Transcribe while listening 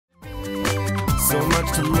So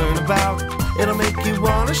much to learn about, it'll make you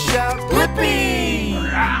wanna shout, Blippi!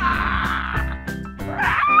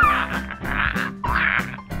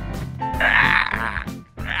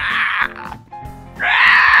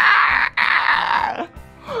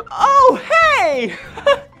 Oh, hey!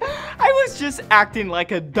 I was just acting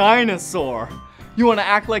like a dinosaur. You wanna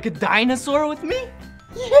act like a dinosaur with me?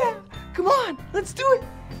 Yeah, come on, let's do it.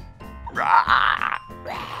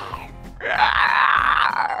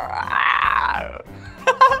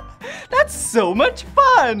 That's so much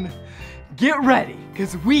fun! Get ready,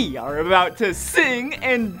 because we are about to sing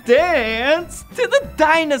and dance to the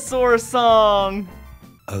dinosaur song!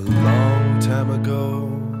 A long time ago,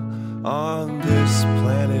 on this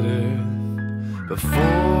planet Earth,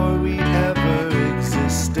 before we ever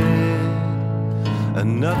existed,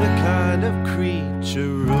 another kind of creature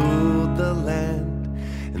ruled the land,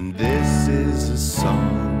 and this is a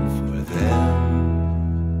song for them.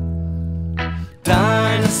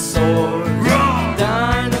 Dinosaurs,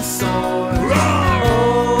 dinosaurs,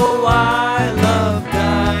 oh, I love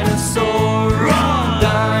dinosaurs,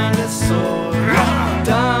 dinosaurs,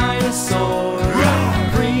 dinosaurs,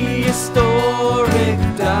 prehistoric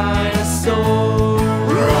dinosaurs.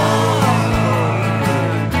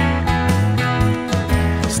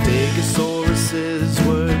 Stegosauruses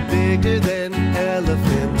were bigger than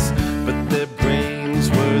elephants, but their brains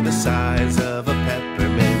were the size of a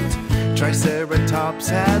peppermint. Triceratops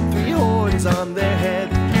had 3 horns on their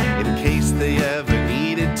head, in case they ever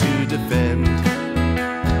needed to defend.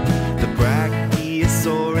 The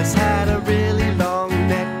Brachiosaurus had a really long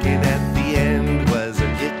neck, and at the end was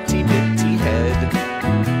an itty-bitty head.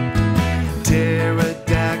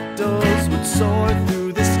 Pterodactyls would soar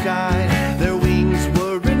through the sky. Their wings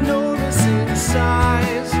were enormous in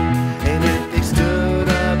size, and if they stood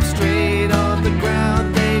up straight on the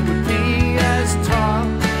ground, they would be as tall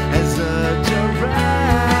as a giraffe.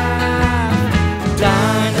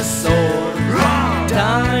 Dinosaur,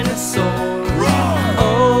 dinosaur,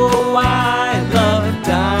 oh, I love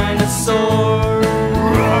dinosaurs.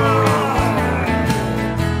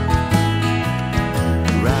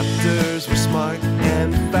 Raptors were smart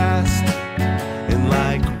and fast, and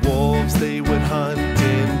like wolves they would hunt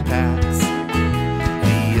in packs.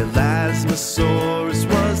 The Elasmosaurus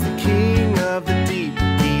was the king of the deep.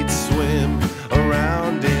 He'd swim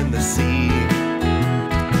around in the sea.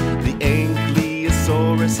 The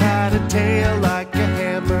Ankylosaurus had a tail like a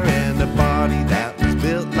hammer and a body that was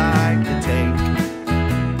built like a tank.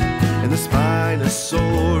 And the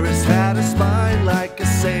Spinosaurus had a spine like a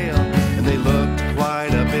sail, and they looked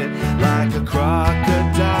quite a bit like a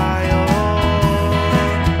crocodile.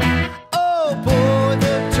 Oh boy,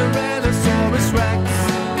 the Tyrannosaurus Rex,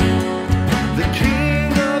 the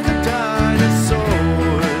king of the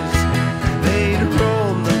dinosaurs. They'd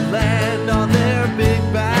roam the land on their big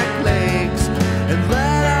back legs and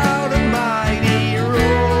let out a mighty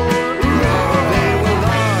roar. They were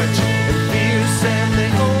large and fierce, and they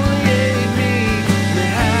only ate meat.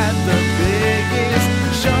 They had the biggest,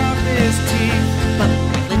 sharpest teeth. But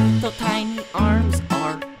my little tiny arms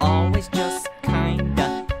are always just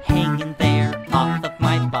kinda hanging there off of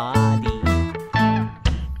my body.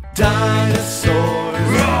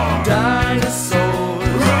 Dinosaurs,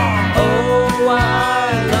 dinosaurs, oh, I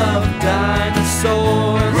love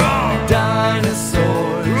dinosaurs,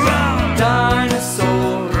 dinosaurs,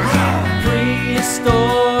 dinosaurs,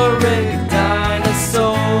 prehistoric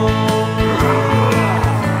dinosaurs.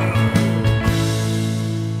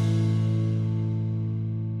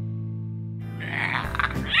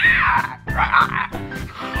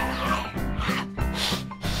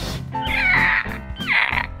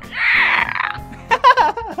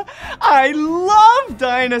 I love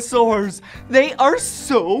dinosaurs! They are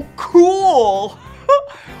so cool!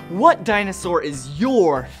 What dinosaur is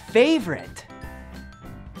your favorite?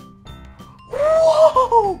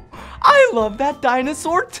 Whoa! I love that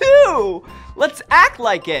dinosaur too! Let's act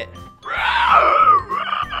like it!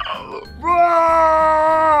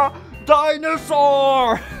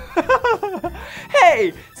 Dinosaur!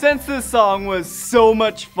 Hey, since this song was so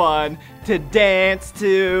much fun to dance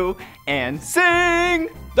to and sing,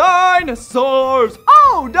 dinosaurs!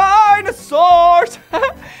 Oh, dinosaurs!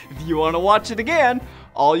 If you want to watch it again,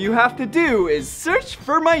 all you have to do is search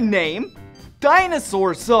for my name,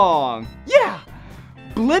 Dinosaur Song. Yeah,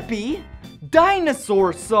 Blippi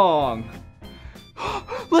Dinosaur Song.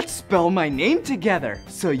 Let's spell my name together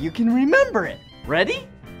so you can remember it. Ready?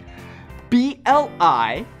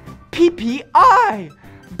 B-L-I-P-P-I.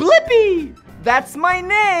 Blippi! That's my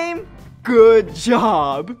name. Good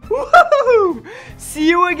job. Woohoo! See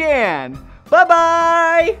you again.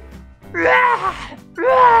 Bye-bye.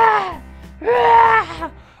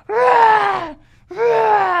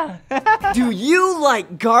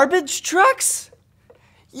 like garbage trucks?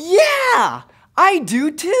 Yeah, I do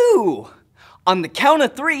too. On the count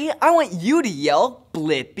of 3, I want you to yell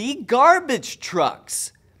Blippi garbage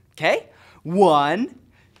trucks. Okay? 1,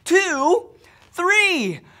 2,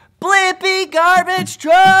 3. Blippi garbage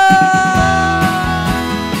trucks!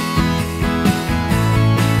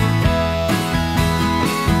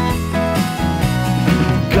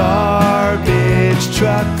 Garbage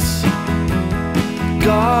trucks,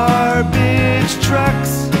 garbage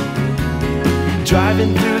trucks,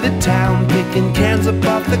 driving through the town, picking cans up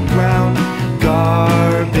off the ground.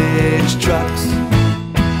 Garbage trucks.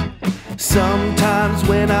 Sometimes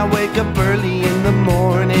when I wake up early in the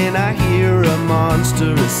morning, I hear a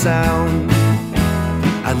monstrous sound.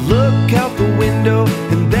 I look out the window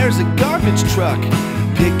and there's a garbage truck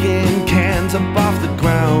picking cans up off the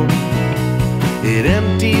ground. It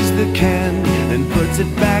empties the can and puts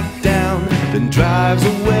it back down, then drives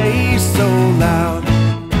away so loud.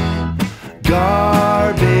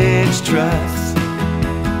 Garbage trucks,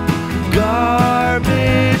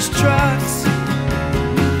 garbage trucks,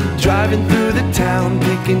 driving through the town,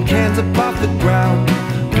 picking cans up off the ground.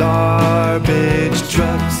 Garbage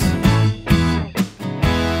trucks.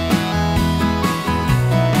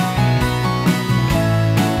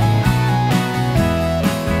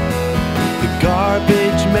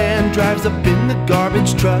 Garbage man drives up in the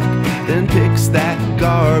garbage truck, then picks that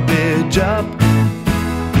garbage up.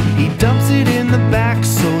 He dumps it in the back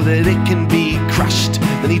so that it can be crushed.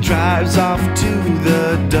 Then he drives off to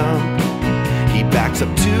the dump. He backs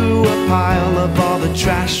up to a pile of all the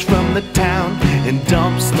trash from the town and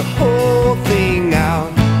dumps the whole thing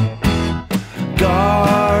out.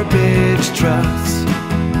 Garbage trucks,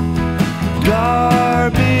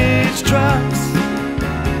 garbage trucks,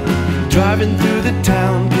 driving through the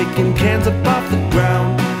town, picking cans up off the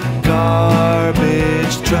ground.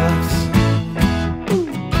 Garbage trucks.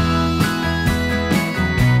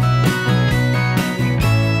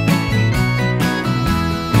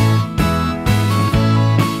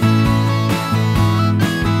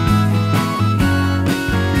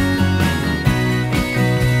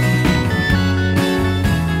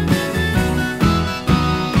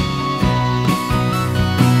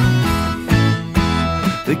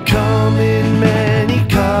 They come in many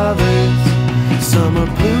colors. Some are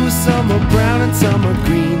blue, some are brown, and some are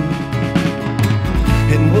green.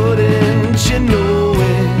 And wouldn't you know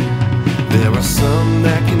it, there are some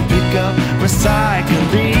that can pick up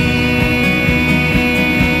recycling.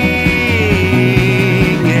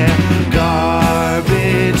 Yeah,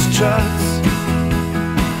 garbage trucks,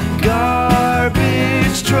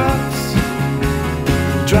 garbage trucks,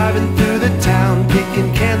 driving through the town,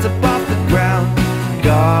 picking cans up off the ground.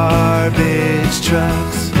 Garbage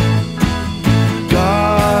trucks,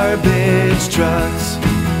 garbage trucks,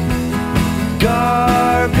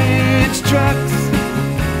 garbage trucks,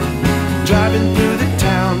 driving through the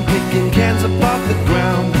town, picking cans up off the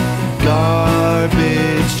ground.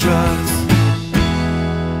 Garbage trucks.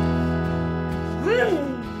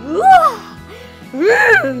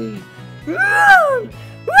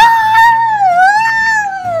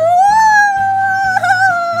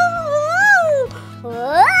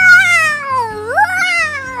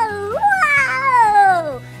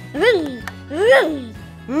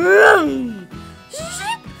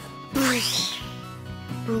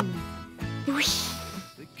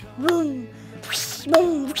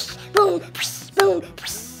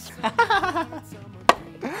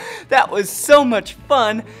 That was so much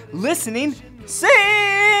fun listening,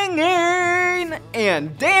 singing,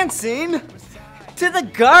 and dancing to the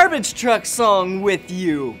Garbage Truck Song with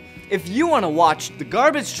you. If you want to watch the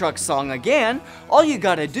Garbage Truck Song again, all you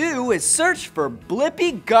gotta do is search for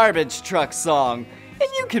Blippi Garbage Truck Song, and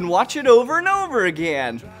you can watch it over and over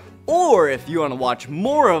again. Or if you want to watch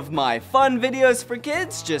more of my fun videos for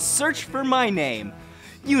kids, just search for my name.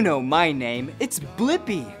 You know my name, it's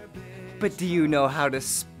Blippi. But do you know how to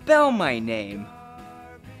spell my name?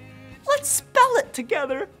 Let's spell it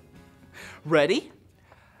together. Ready?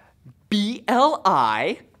 B-L-I-P-P-I.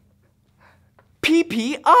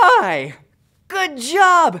 Good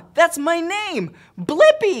job! That's my name,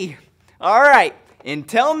 Blippi. All right,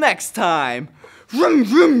 until next time. Vroom,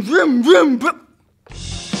 vroom, vroom, vroom, vroom.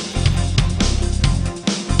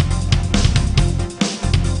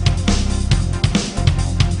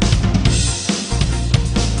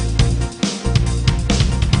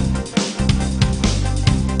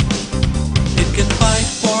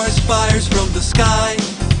 Fires from the sky.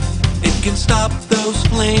 It can stop those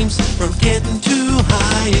flames from getting too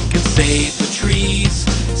high. It can save the trees,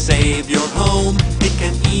 save your home. It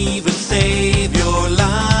can even save your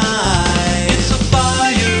life. It's a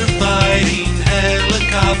firefighting hell.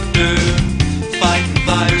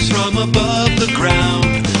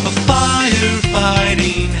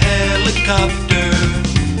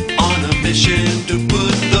 mission to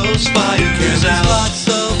put those fires out. Lots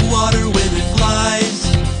of water when it flies.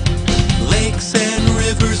 Lakes and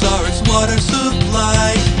rivers are its water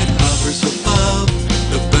supply. It hovers above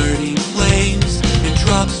the burning flames and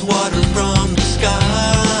drops water from the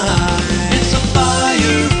sky. It's a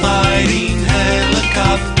firefighting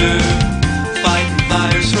helicopter, fighting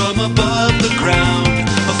fires from above the ground.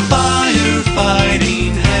 A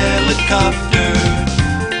firefighting helicopter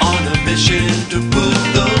on a mission to put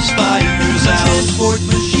those fires out. Transport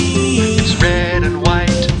machine, It's red and white,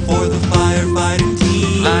 for the firefighting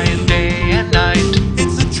team. flying day and night.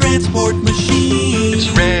 It's a transport machine. It's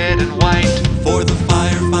red and white, for the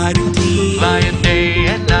firefighting team. flying day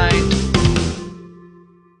and night.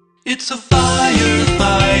 It's a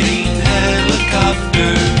firefighting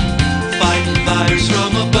helicopter, fighting fires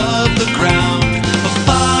from above the ground. A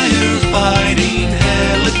firefighting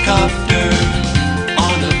helicopter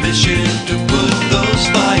on a mission to put those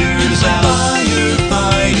fires out.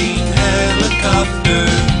 Firefighting helicopter,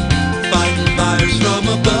 fighting fires from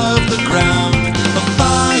above the ground. A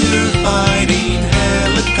firefighting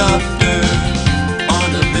helicopter on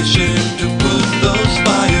a mission to put those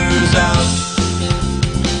fires out.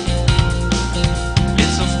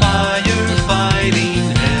 It's a firefighting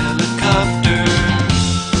helicopter.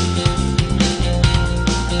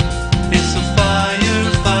 It's a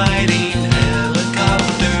firefighting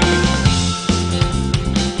helicopter.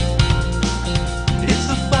 It's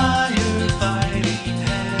a firefighting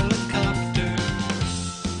helicopter.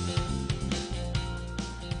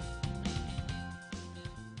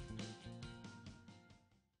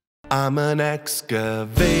 I'm an excavator,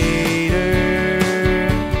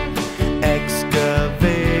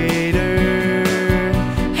 excavator.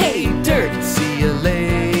 Hey, dirt! See you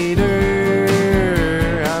later.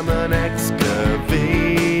 I'm an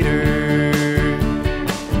excavator.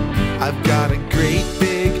 I've got a great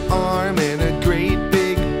big arm and a great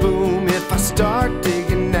big boom. If I start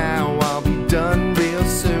digging now, I'll be done real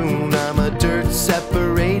soon. I'm a dirt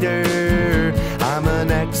separator. I'm an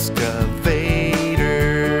excavator.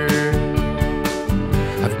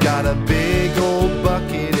 I've got a big old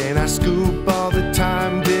bucket and I scoop all the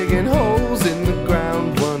time, digging holes in the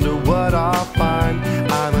ground, wonder what I'll find.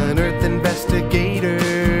 I'm an earth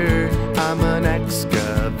investigator, I'm an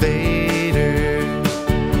excavator.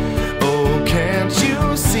 Oh, can't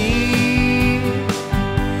you see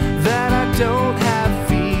that I don't have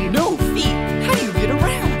feet? No feet! How do you get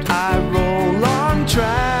around? I roll on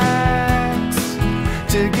tracks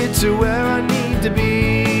to get to where I need to be.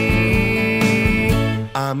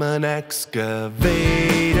 I'm an excavator,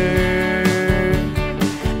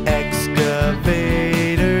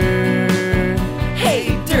 excavator.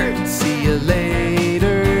 Hey, dirt! See you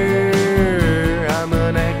later. I'm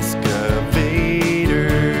an excavator.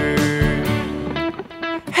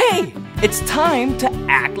 Hey! It's time to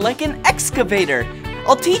act like an excavator.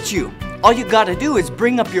 I'll teach you. All you gotta do is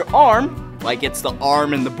bring up your arm, like it's the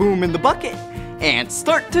arm and the boom in the bucket, and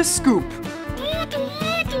start to scoop.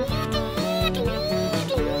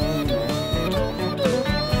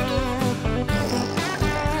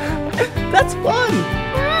 That's fun!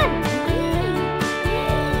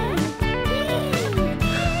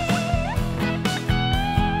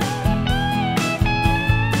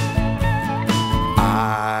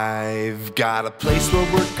 I've got a place where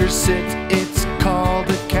workers sit, it's called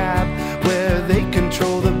a cab, where they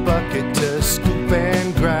control the bucket to scoop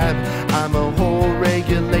and grab. I'm a hole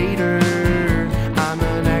regulator, I'm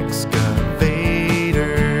an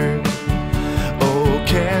excavator. Oh,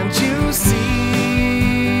 can't you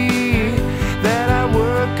see that I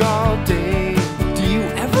work all day? Do you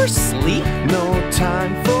ever sleep? No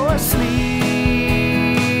time for sleep,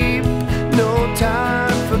 no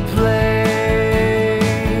time for play.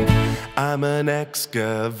 I'm an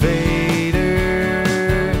excavator,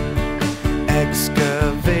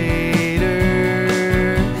 excavator.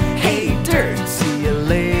 Hey, dirt! See you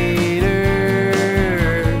later.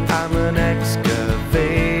 I'm an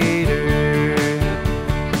excavator,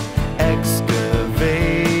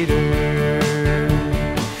 excavator,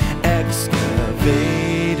 excavator.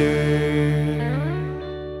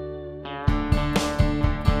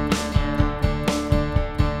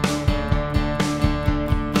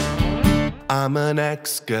 I'm an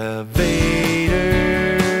excavator,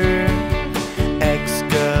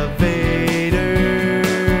 excavator.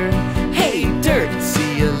 Hey, dirt!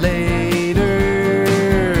 See you later.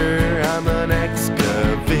 I'm an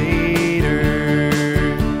excavator.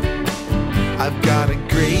 I've got a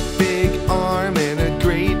great big arm and a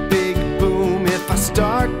great big boom. If I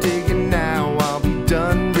start digging now, I'll be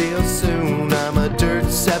done real soon. I'm a dirt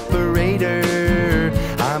separator.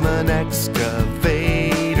 I'm an excavator.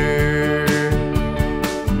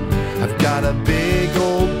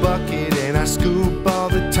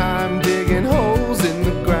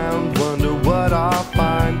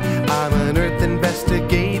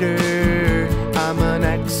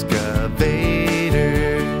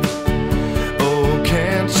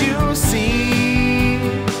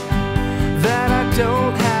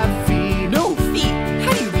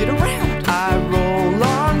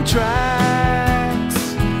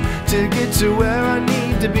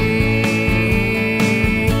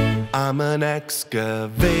 I'm an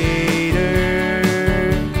excavator.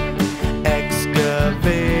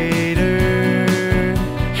 Excavator.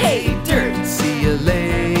 Hey, dirt! See you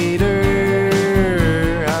later.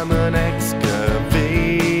 I'm an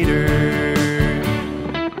excavator.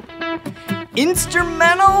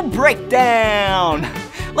 Instrumental breakdown!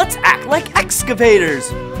 Let's act like excavators!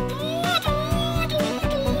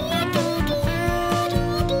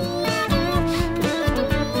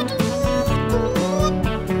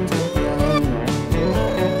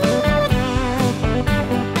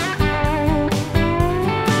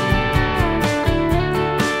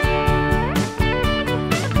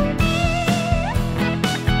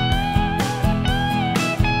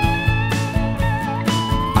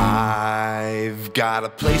 Got a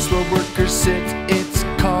place where workers sit, it's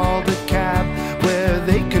called a cab, where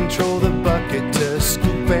they control the bucket to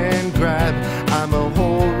scoop and grab. I'm a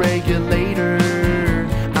hole regulator,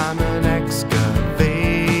 I'm an excavator.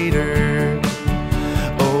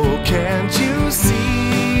 Oh, can't you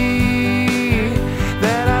see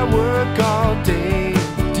that I work all day?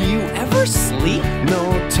 Do you ever sleep?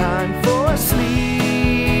 No time for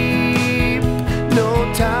sleep,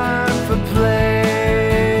 no time for play.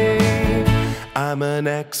 I'm an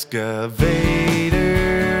excavator,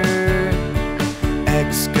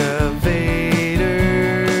 excavator.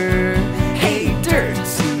 Hey, dirt!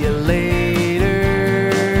 See you later.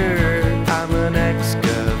 I'm an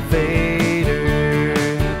excavator,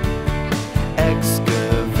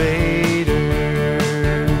 excavator,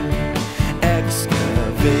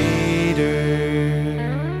 excavator.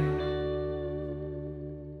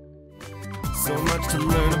 So much to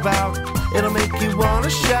learn about, it'll make you wanna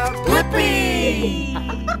shout, Blippi!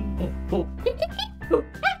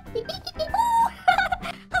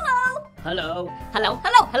 Hello, hello,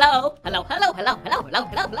 hello, hello, hello, hello, hello, hello, hello,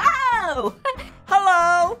 hello, hello.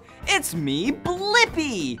 Hello! It's me,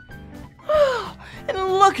 Blippi! And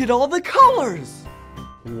look at all the colors!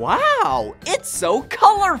 Wow, it's so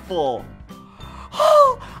colorful!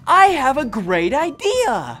 Oh, I have a great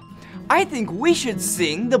idea! I think we should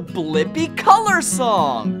sing the Blippi Color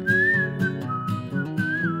Song!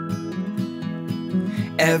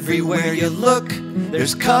 Everywhere you look,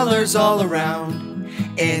 there's colors all around.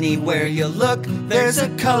 Anywhere you look, there's a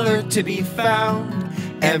color to be found.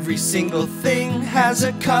 Every single thing has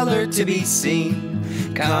a color to be seen.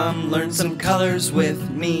 Come learn some colors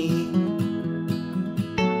with me.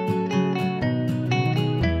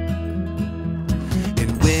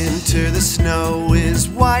 In winter, the snow is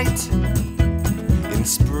white. In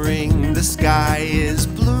spring, the sky is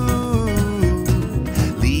blue.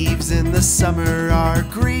 Leaves in the summer are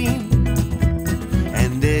green.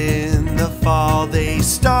 And in the fall they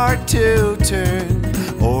start to turn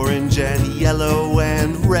orange and yellow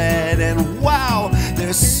and red. And wow,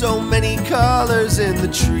 there's so many colors in the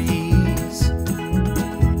trees.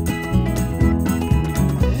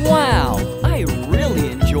 Wow, I really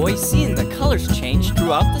enjoy seeing the colors change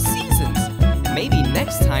throughout the seasons. Maybe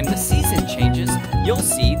next time the season changes, you'll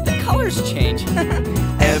see the colors change.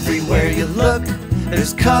 Everywhere you look,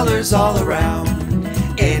 there's colors all around.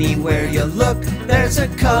 Anywhere you look, there's a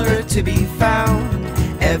color to be found.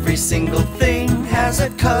 Every single thing has a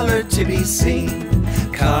color to be seen.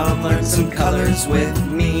 Come learn some colors with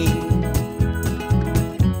me.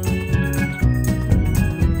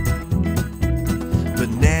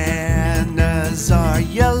 Bananas are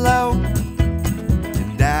yellow,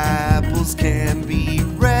 and apples can be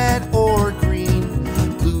red or green.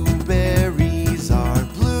 Blueberries are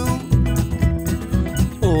blue.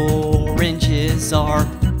 Oranges are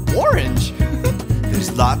orange.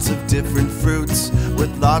 There's lots of different fruits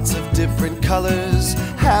with lots of different colors.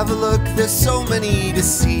 Have a look, there's so many to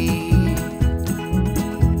see.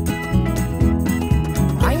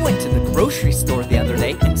 I went to the grocery store the other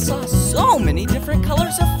day and saw so many different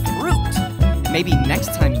colors of fruit. Maybe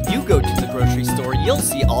next time you go to the grocery store, you'll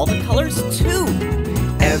see all the colors too.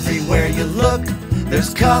 Everywhere you look,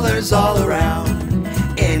 there's colors all around.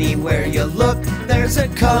 Anywhere you look, there's a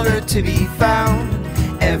color to be found.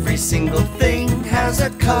 Every single thing has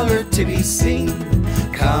a color to be seen.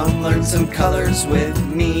 Come learn some colors with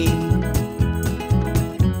me.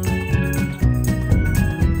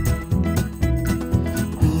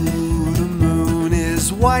 Ooh, the moon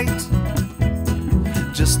is white,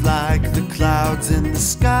 just like the clouds in the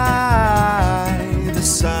sky. The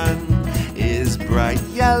sun is bright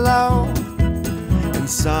yellow, and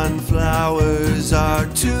sunflowers are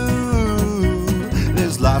too.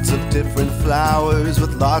 There's lots of different flowers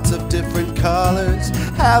with lots of different colors.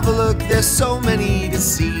 Have a look, there's so many to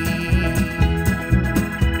see.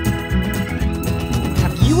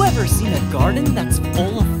 Have you ever seen a garden that's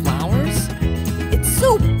full of flowers? It's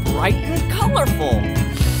so bright colorful.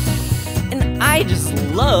 And I just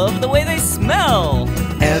love the way they smell.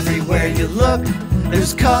 Everywhere you look,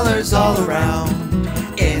 there's colors all around.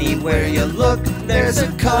 Anywhere you look, there's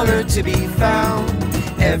a color to be found.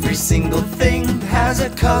 Every single thing has a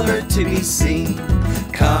color to be seen.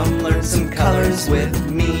 Come learn some colors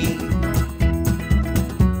with me.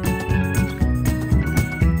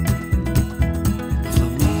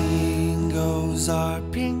 Flamingos are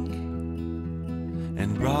pink,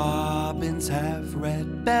 and robins have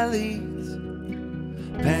red bellies.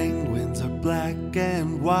 Penguins are black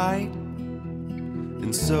and white,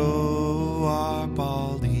 and so are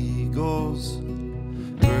bald eagles.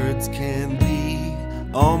 Birds can be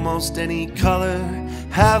almost any color.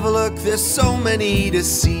 Have a look, there's so many to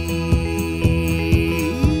see.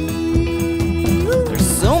 There's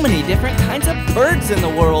so many different kinds of birds in the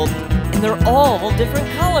world, and they're all different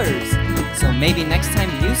colors. So maybe next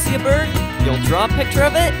time you see a bird, you'll draw a picture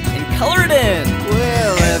of it and color it in.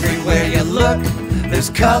 Well, everywhere you look, there's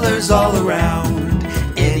colors all around.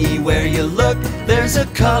 Anywhere you look, there's a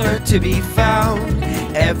color to be found.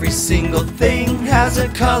 Every single thing has a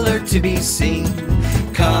color to be seen.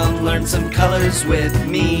 Come learn some colors with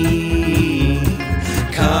me.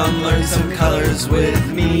 Come learn some colors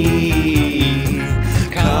with me.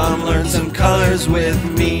 Come learn some colors with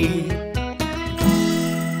me.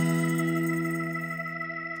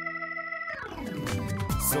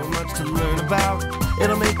 So much to learn about,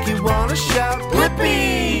 it'll make you wanna shout, Blippi!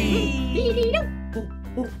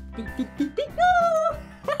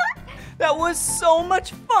 That was so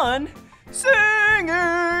much fun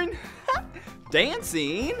singing,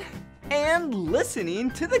 dancing, and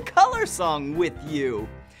listening to the color song with you.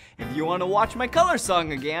 If you want to watch my color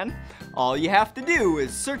song again, all you have to do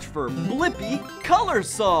is search for Blippi Color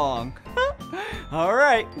Song. All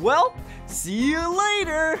right, well, see you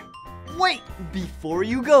later. Wait, before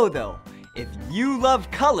you go though, if you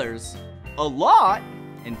love colors a lot,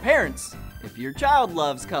 and parents, if your child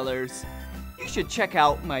loves colors, you should check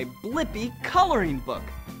out my Blippi coloring book,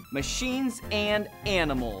 Machines and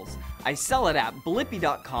Animals. I sell it at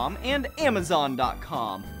blippi.com and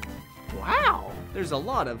amazon.com. Wow, there's a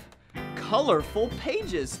lot of colorful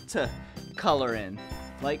pages to color in.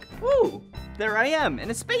 Like, ooh, there I am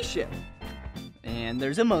in a spaceship. And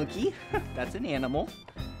there's a monkey, that's an animal.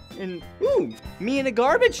 And ooh, me in a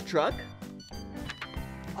garbage truck.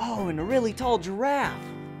 Oh, and a really tall giraffe.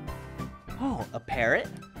 Oh, a parrot.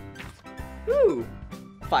 Ooh,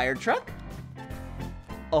 fire truck.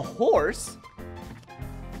 A horse.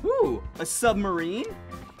 Ooh, a submarine.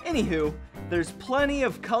 Anywho, there's plenty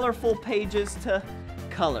of colorful pages to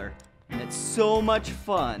color, and it's so much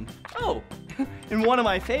fun. Oh, and one of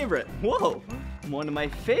my favorite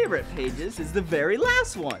pages is the very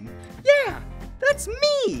last one. Yeah, that's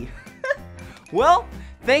me. Well,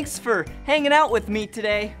 thanks for hanging out with me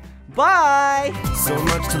today. Bye. So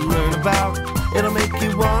much to learn about, it'll make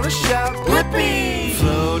you wanna shout, Blippi!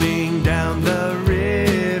 Floating down the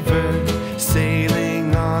river,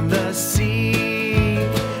 sailing on the sea,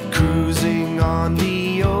 cruising on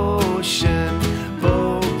the ocean,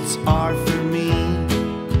 boats are for me.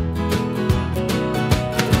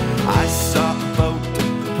 I saw a boat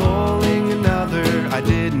pulling another, I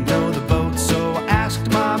didn't know the boat, so I asked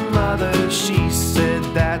my mother. She said,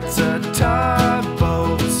 that's a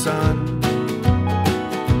tugboat, son.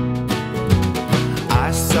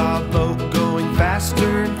 I saw a boat going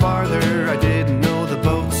faster and farther, I didn't know the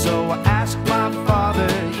boat, so I asked my father.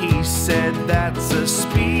 He said,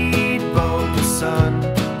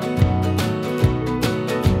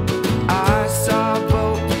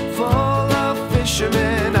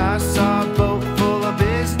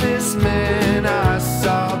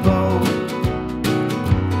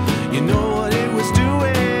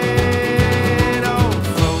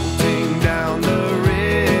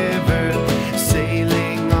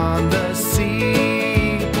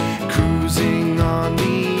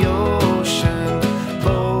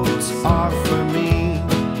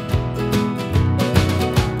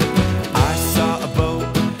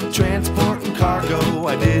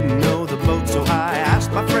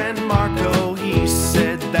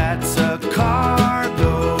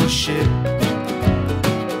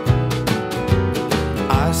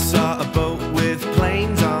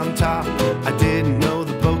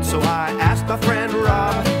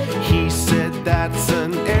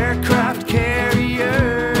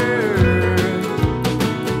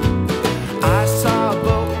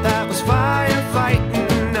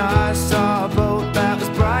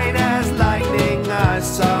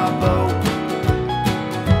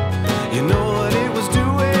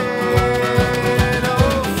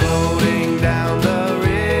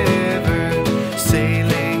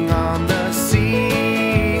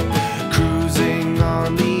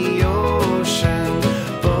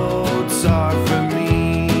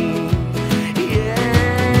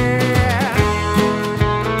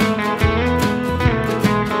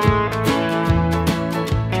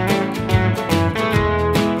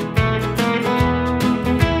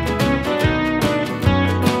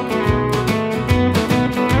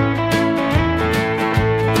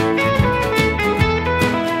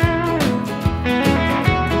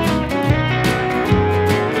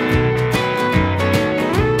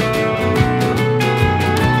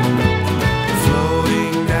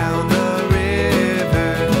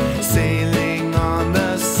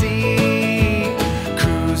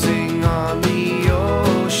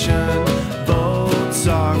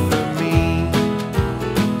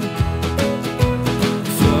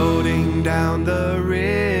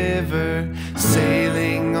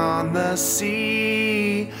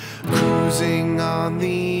 cruising on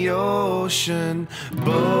the ocean.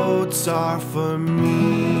 Boats are for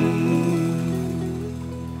me.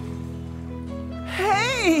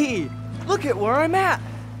 Hey, look at where I'm at.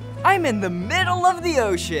 I'm in the middle of the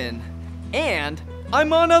ocean, and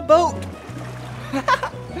I'm on a boat.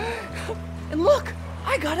 And look,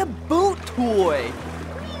 I got a boat toy.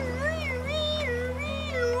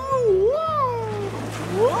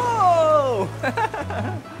 Whoa!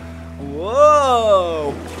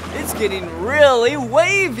 Whoa! It's getting really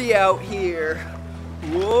wavy out here.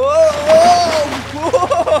 Whoa!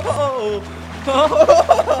 Whoa!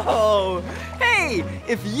 Whoa! Hey,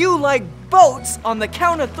 if you like boats, on the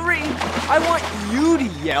count of 3, I want you to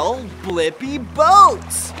yell Blippi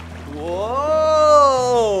Boats.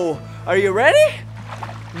 Whoa! Are you ready?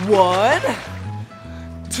 1,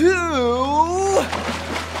 2,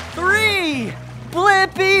 3.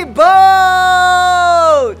 Blippi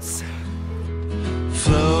Boats!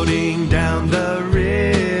 Floating down the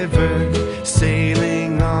river,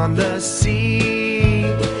 sailing on the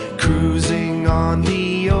sea, cruising on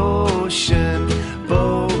the ocean.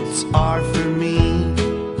 Boats are for me.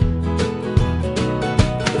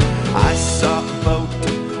 I saw a boat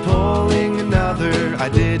pulling another. I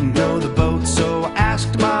didn't know the boat, so I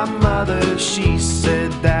asked my mother. She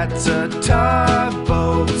said, that's a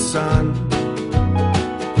tugboat, son.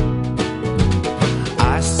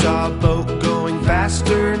 I saw a boat going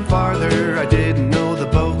faster and farther. I didn't know the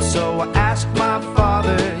boat, so I asked my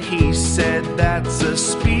father. He said, that's a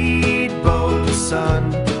speedboat,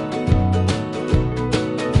 son.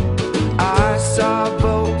 I saw a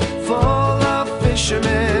boat full of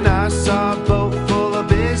fishermen. I saw a boat full of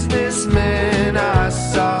businessmen. I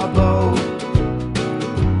saw a boat,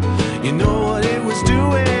 you know what it was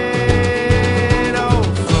doing? Oh,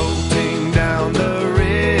 floating down the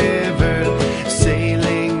river,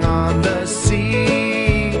 sailing on the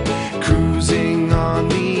sea, cruising on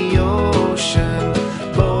the ocean.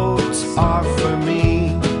 Boats are for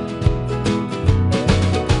me.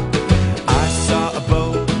 I saw a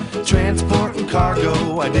boat transporting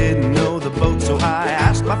cargo. I didn't know the boat, so I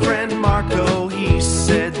asked my friend Marco. He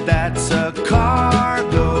said, that's a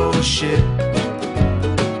cargo ship.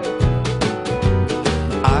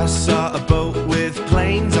 I saw a boat with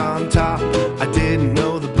planes on top. I didn't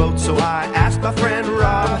know the boat, so I asked my friend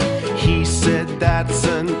Rob. He said, that's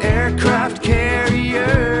an aircraft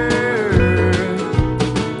carrier.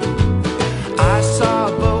 I saw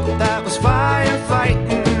a boat that was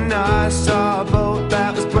firefighting. I saw a boat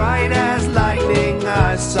that was bright as lightning.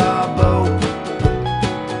 I saw a boat,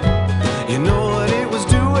 you know what it was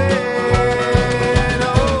doing?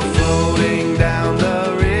 Oh, floating down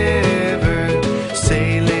the river,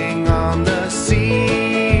 sailing on the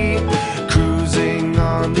sea, cruising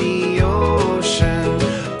on the ocean.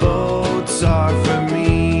 Boats are for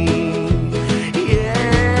me.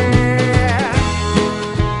 Yeah.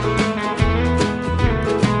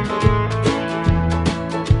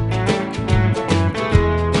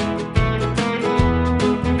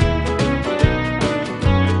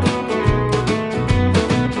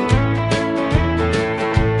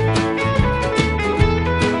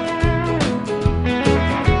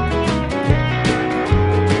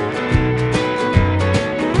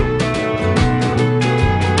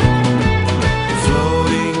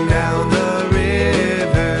 Floating down the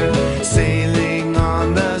river, sailing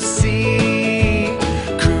on the sea,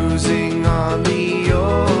 cruising on the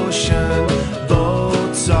ocean.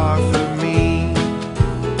 Boats are for me.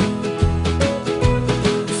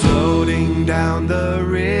 Floating down the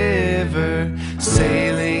river,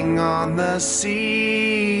 sailing on the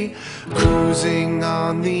sea, cruising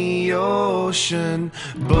on the ocean.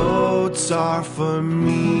 Boats are for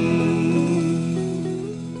me.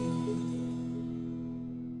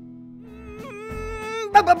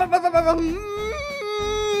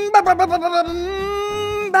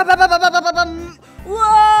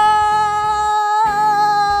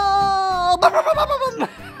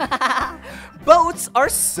 Boats are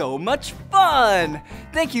so much fun!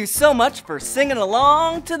 Thank you so much for singing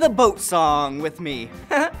along to the boat song with me.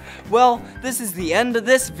 Well, this is the end of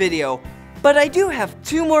this video, but I do have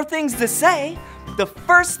 2 more things to say. The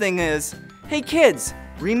first thing is, hey kids,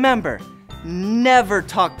 remember, never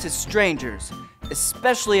talk to strangers,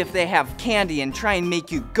 especially if they have candy and try and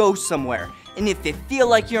make you go somewhere. And if they feel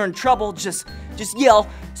like you're in trouble, just yell,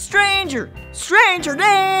 stranger, stranger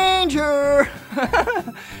danger.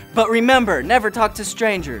 But remember, never talk to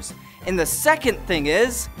strangers. And the second thing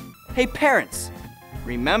is, hey parents,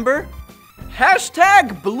 remember,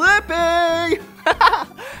 #Blippi.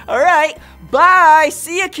 All right, bye.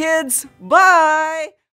 See ya kids. Bye.